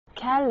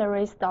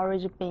cutlery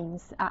storage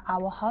bins are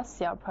our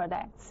wholesale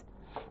products.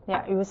 They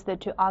are used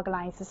to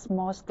organize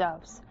small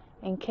stuffs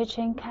in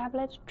kitchen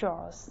cabinet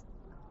drawers.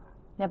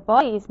 Their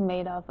body is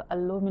made of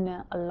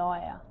aluminum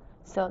alloy,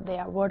 so they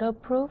are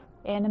waterproof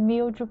and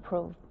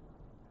mold-proof.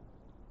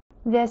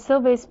 Their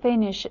surface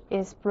finish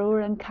is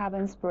fluorine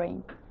carbon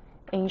spring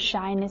in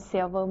shiny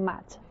silver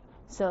matte,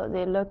 so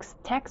they look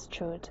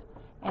textured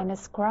and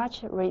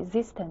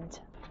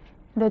scratch-resistant.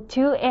 The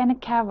two end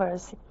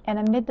covers and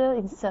the middle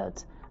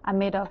insert are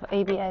made of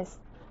ABS.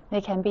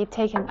 They can be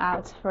taken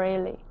out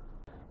freely.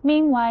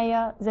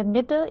 Meanwhile, the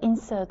middle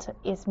insert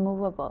is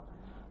movable.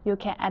 You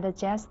can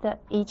adjust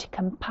each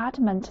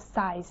compartment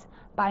size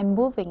by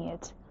moving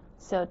it,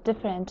 so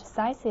different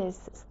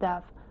sizes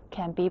stuff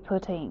can be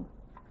put in.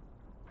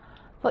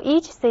 For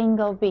each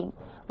single bin,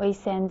 we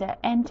send an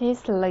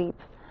anti-slip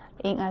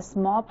in a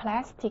small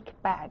plastic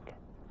bag.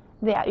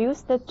 They are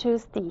used to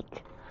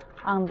stick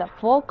on the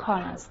four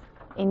corners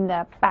in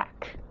the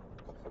back.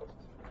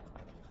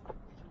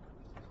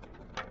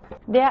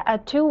 There are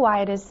two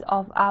widths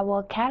of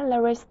our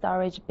cutlery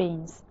storage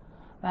bins,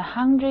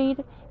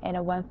 100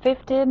 and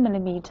 150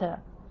 mm.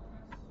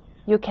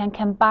 You can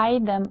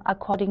combine them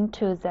according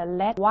to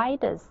the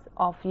width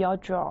of your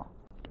drawer.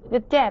 The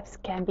depths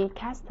can be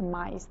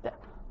customized.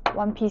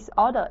 One-piece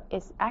order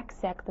is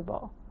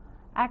acceptable.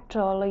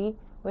 Actually,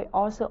 we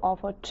also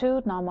offer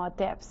two normal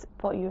depths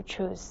for you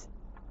choose,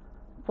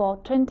 for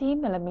 20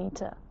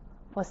 mm,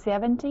 for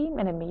 70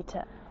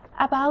 mm.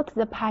 About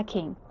the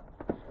packing,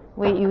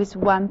 we use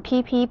one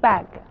PP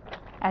bag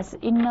as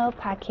inner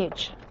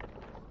package,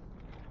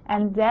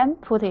 and then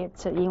put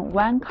it in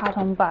one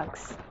carton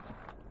box.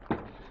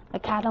 The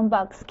carton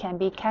box can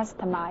be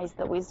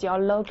customized with your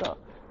logo.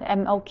 The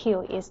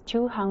MOQ is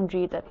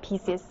 200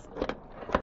 pieces.